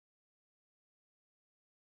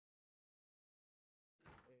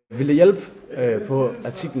Vil det hjælpe på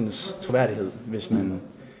artiklens troværdighed, hvis man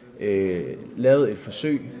lavede et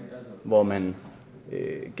forsøg, hvor man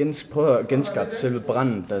prøver at genskabe selve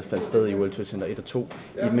branden, der faldt sted i World Trade Center 1 og 2,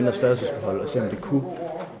 i et mindre størrelsesforhold, og se om det kunne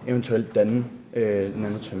eventuelt danne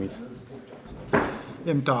nano-termit?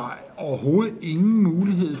 Jamen, der er overhovedet ingen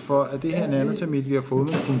mulighed for, at det her nano-termit, vi har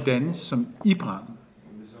fundet, kunne dannes som i branden.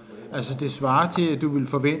 Altså, det svarer til, at du vil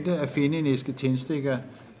forvente at finde en æske tændstikker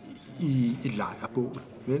i et lejrbål.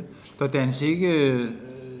 Vel? Der dannes ikke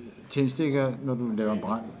tændstikker, når du laver en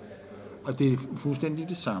brand. Og det er fuldstændig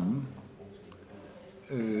det samme.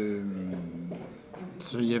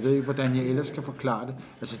 Så jeg ved ikke, hvordan jeg ellers skal forklare det.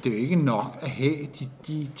 Altså, det er jo ikke nok at have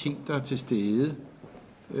de ting, der er til stede.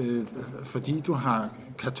 Fordi du har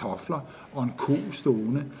kartofler og en ko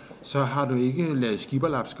stående, så har du ikke lavet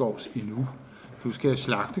skipperlapskovs endnu. Du skal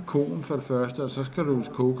slagte koen for det første, og så skal du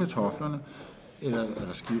koge kartoflerne.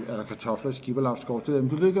 Eller kartofler i skipperlapskov. Men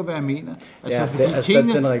du ved ikke, hvad jeg mener. Altså, ja,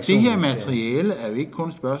 fordi det her materiale er jo ikke kun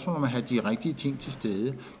et spørgsmål om at have de rigtige ting til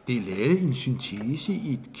stede. Det er lavet i en syntese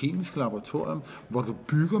i et kemisk laboratorium, hvor du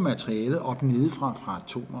bygger materialet op nedefra fra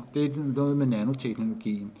atomer. Det er noget med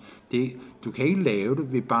nanoteknologien. Du kan ikke lave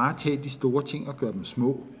det ved bare at tage de store ting og gøre dem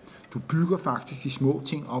små. Du bygger faktisk de små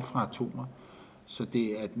ting op fra atomer. Så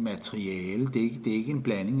det er et materiale, det er ikke en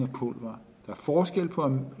blanding af pulver. Der er forskel på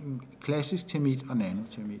en klassisk termit og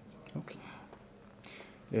nanotermit. Okay.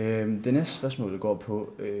 Det næste spørgsmål går på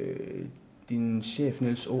din chef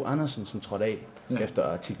Niels O. Andersen, som trådte af, efter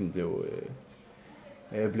artiklen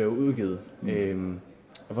blev udgivet.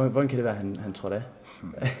 Hvordan kan det være, at han trådte af?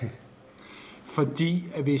 Fordi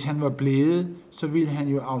at hvis han var blevet, så ville han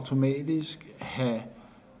jo automatisk have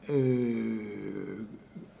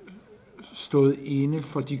stået inde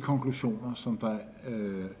for de konklusioner, som der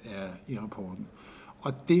er i rapporten.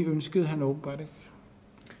 Og det ønskede han åbenbart ikke.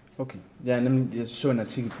 Okay. Jeg så en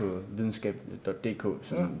artikel på videnskabelige.dk,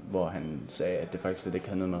 hvor han sagde, at det faktisk slet ikke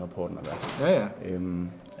havde noget med rapporten at være. Ja.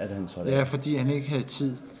 At han så det. Ja, fordi han ikke havde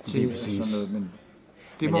tid til sådan noget. Men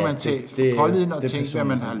det må man tage for påliden og tænke, hvad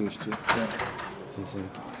man har lyst til.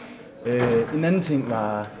 Ja. En anden ting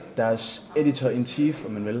var deres editor-in-chief,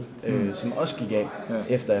 om man vil, som også gik af,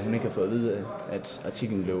 efter at hun ikke havde fået at vide, at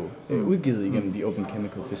artiklen blev udgivet igennem de Open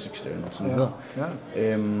Chemical Physics Journal, som hedder.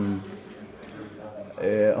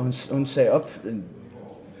 Og hun sagde op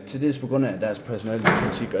til dels på grund af deres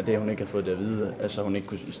personalepolitik, og det hun ikke har fået det at vide, altså hun ikke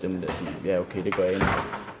kunne bestemme det og sige, ja okay, det går jeg ind,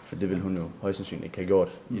 for det vil hun jo højst sandsynligt ikke have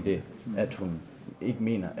gjort i det, at hun ikke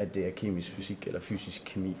mener, at det er kemisk fysik eller fysisk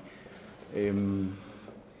kemi.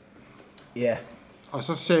 Og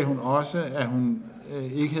så sagde hun også, at hun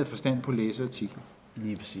ikke havde forstand på læseartiklen.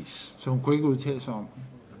 Lige præcis. Så hun kunne ikke udtale sig om den.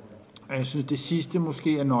 Og jeg synes, det sidste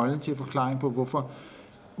måske er nøglen til forklaring på, hvorfor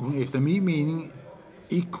hun efter min mening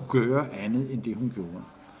ikke kunne gøre andet end det, hun gjorde.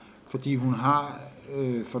 Fordi hun har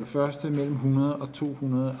for det første mellem 100 og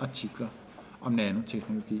 200 artikler om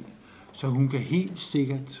nanoteknologi. Så hun kan helt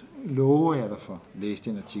sikkert love jer derfor at læse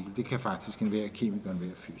den artikel. Det kan faktisk enhver kemiker og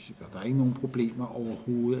enhver fysiker. Der er ikke nogen problemer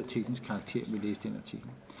overhovedet af teknisk karakter med at læse den artikel.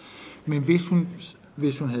 Men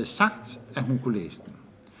hvis hun havde sagt, at hun kunne læse den,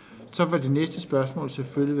 så var det næste spørgsmål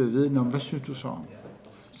selvfølgelig ved at vide, hvad synes du så om?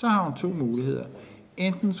 Så har hun to muligheder.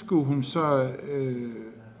 Enten skulle hun så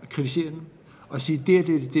kritisere den og sige,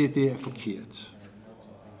 det er forkert.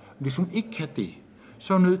 Hvis hun ikke kan det,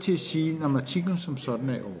 så er hun nødt til at sige, at artiklen som sådan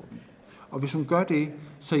er i orden. Og hvis hun gør det,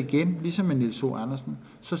 så igen, ligesom med Niels O. Andersen,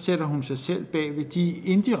 så sætter hun sig selv bag ved de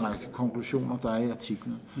indirekte konklusioner, der er i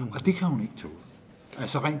artiklen. Og det kan hun ikke tåle.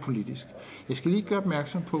 Altså rent politisk. Jeg skal lige gøre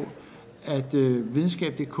opmærksom på, at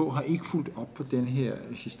videnskab.dk har ikke fulgt op på den her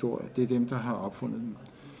historie. Det er dem, der har opfundet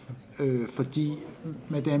den. Fordi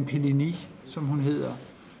Madame Pellini, som hun hedder,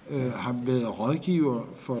 har været rådgiver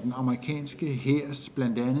for den amerikanske hærs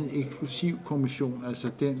blandt andet eksplosivkommission,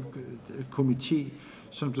 altså den komité,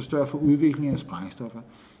 som der står for udvikling af sprængstoffer,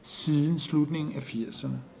 siden slutningen af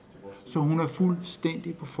 80'erne. Så hun er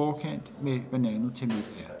fuldstændig på forkant med, hvad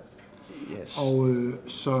nano-termit er. Yes.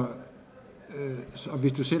 Og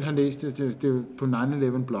hvis du selv har læst det på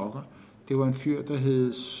 9/11 blogger, det var en fyr, der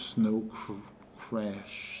hed Snow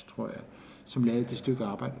Crash, tror jeg, som lavede det stykke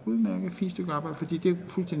arbejde. Udmærket fint stykke arbejde, fordi det er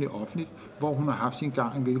fuldstændig offentligt, hvor hun har haft sin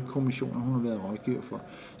gang i hvilke kommissioner hun har været rådgiver for.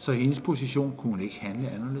 Så hendes position kunne hun ikke handle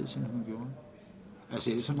anderledes, end hun gjorde. Altså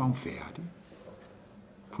ellers var hun færdig.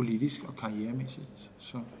 Politisk og karrieremæssigt.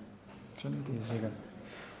 Så sådan er det. Det er sikkert.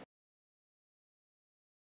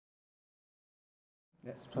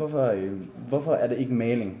 Hvorfor er det ikke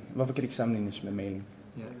maling? Hvorfor kan det ikke sammenlignes med maling?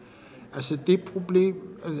 Altså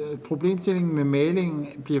problemstillingen med malingen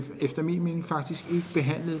bliver efter min mening faktisk ikke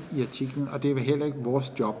behandlet i artiklen, og det er heller ikke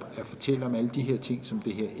vores job at fortælle om alle de her ting, som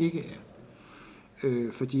det her ikke er.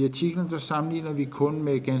 Fordi i artiklen, der sammenligner vi kun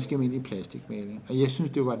med ganske almindelig plastikmaling, og jeg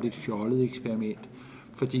synes, det var et lidt fjollet eksperiment,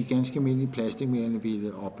 fordi ganske almindelig plastikmaling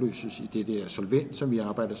ville opløses i det der solvent, som vi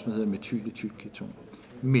arbejder som hedder metylethylketon.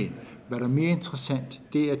 Men hvad der er mere interessant,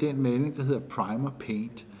 det er den maling, der hedder primer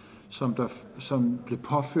paint, som blev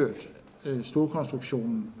påført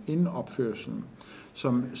stålkonstruktionen inden opførselen,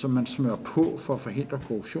 som man smører på for at forhindre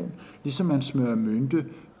korrosion, ligesom man smører mynje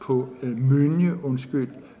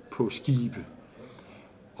på skibe.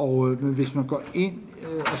 Og men hvis man går ind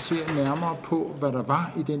og ser nærmere på, hvad der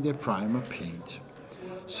var i den der primer paint,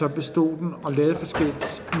 så bestod den og lavede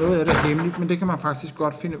forskelligt. Noget af det er hemmeligt, men det kan man faktisk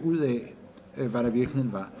godt finde ud af, hvad der i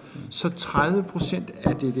virkeligheden var. Så 30%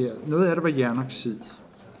 af det der, noget af det var jernoxid.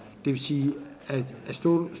 Det vil sige, at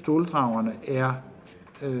ståldragerne er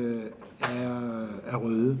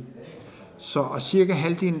røde. Og cirka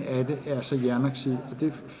halvdelen af det er så jernoxid, og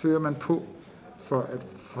det fører man på for at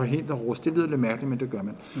forhindre rust. Det lyder lidt mærkeligt, men det gør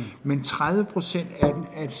man. Men 30% af den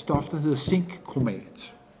er et stof, der hedder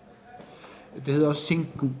zinkkromat. Det hedder også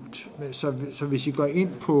zinkgult. Så hvis I går ind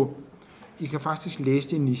på, I kan faktisk læse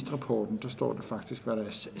det i NIST-rapporten, der står det faktisk, hvad der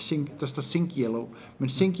er. Der står zink yellow, men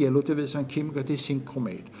zink yellow, det ved så en kemiker, det er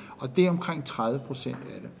zinkkromat. Og det er omkring 30%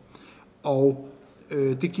 af det. Og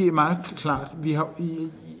det giver meget klart,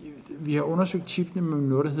 vi har undersøgt chipene med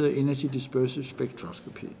noget, der hedder Energy Dispersive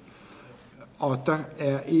Spectroscopy. Og der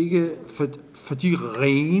er ikke, for de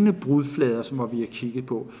rene brudflader, som vi har kigget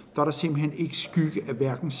på, der er der simpelthen ikke skygge af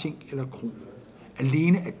hverken zink eller krom.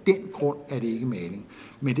 Alene af den grund er det ikke maling.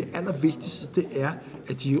 Men det allervigtigste, det er,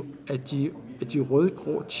 at de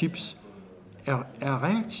røde-grå chips er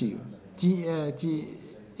reaktive.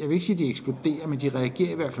 Jeg vil ikke sige, at de eksploderer, men de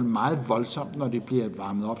reagerer i hvert fald meget voldsomt, når det bliver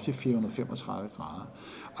varmet op til 435 grader.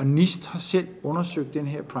 Og NIST har selv undersøgt den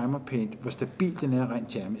her primer paint, hvor stabil den er rent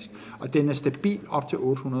termisk. Og den er stabil op til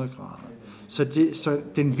 800 grader. Så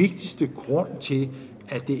den vigtigste grund til,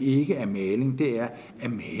 at det ikke er maling, det er,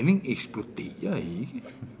 at maling eksploderer ikke.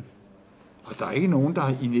 Og der er ikke nogen, der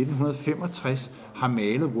i 1965 har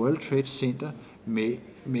malet World Trade Center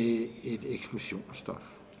med et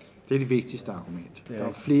eksplosionsstof. Det er det vigtigste argument. Der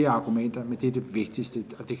er flere argumenter, men det er det vigtigste,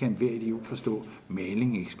 og det kan enhver idiot forstå.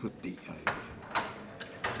 Maling eksploderer ikke.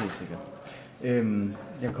 Helt sikkert.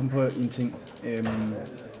 Jeg kom på en ting.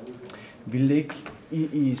 Ville ikke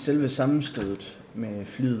i selve sammenstødet med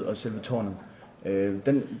flyet og selve tårnet,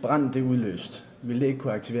 den brand, det udløst, ville det ikke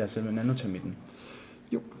kunne aktivere selve nano-termitten?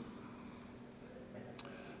 Jo.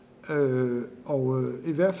 Og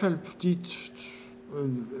i hvert fald de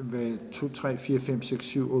 2, 3, 4, 5, 6,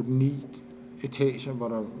 7, 8, 9 etager,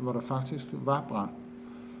 hvor der faktisk var brand.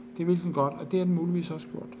 Det ville den godt, og det er den muligvis også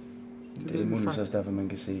gjort. Det er muligvis også derfor, man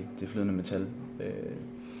kan se det flydende metal.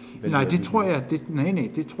 Nej,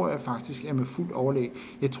 det tror jeg faktisk er med fuld overlæg.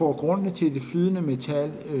 Jeg tror, grundene til, at det flydende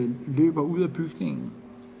metal løber ud af bygningen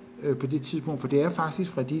på det tidspunkt, for det er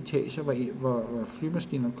faktisk fra de etager, hvor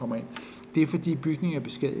flymaskinerne kommer ind, det er fordi bygningen er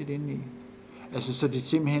beskadiget indeni. Altså, så det er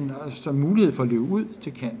simpelthen så mulighed for at løbe ud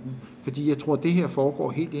til kanten, fordi jeg tror, at det her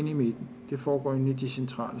foregår helt inde i midten. Det foregår inde i de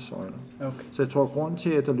centrale søjler. Okay. Så jeg tror, at grunden til,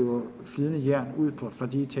 at der løber flydende jern ud fra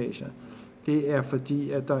de etager, det er fordi,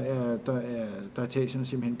 at der er etagerne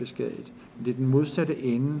simpelthen beskadiget. Men det er den modsatte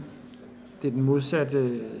ende, det er den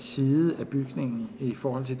modsatte side af bygningen i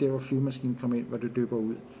forhold til der, hvor flyvemaskinen kommer ind, hvor det løber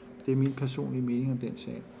ud. Det er min personlige mening om den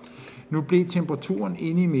sag. Nu blev temperaturen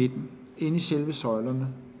inde i midten, inde i selve søjlerne,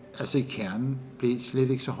 altså i kernen, blev slet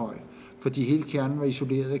ikke så høj, fordi hele kernen var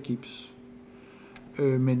isoleret af gips.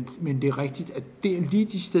 Men det er rigtigt, at lige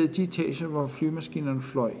de etager, hvor flyvemaskinerne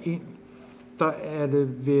fløj ind, der er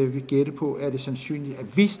det, vil vi gætte på, er det sandsynligt, at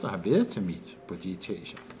hvis der har været termit på de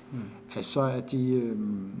etager, at så er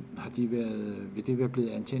vil det være blevet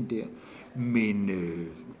antændt der. Men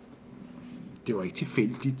det var ikke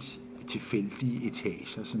tilfældige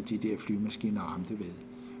etager, som de der flyvemaskiner ramte ved.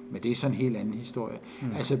 Men det er sådan en helt anden historie.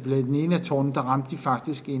 Altså blandt den ene af tårnen, der ramte de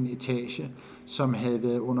faktisk en etage, som havde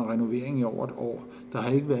været under renovering i over et år. Der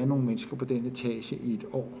havde ikke været nogen mennesker på den etage i et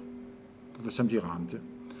år, som de ramte.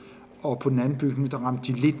 Og på den anden bygning, der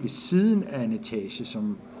ramte de lidt ved siden af en etage,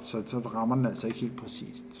 så rammer den altså ikke helt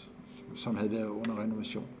præcist, som havde været under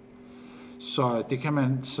renovation. Så det kan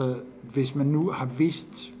man, hvis man nu har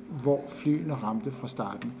vidst, hvor flyene ramte fra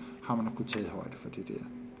starten, har man kunne tage højde for det der.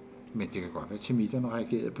 Men det kan godt være, at termitterne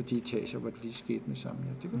reagerede på de etager, hvor det lige skete med sammen. Ja,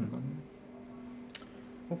 det kan det godt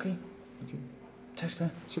være. Okay. Tak skal du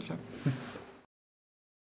have. Selv tak.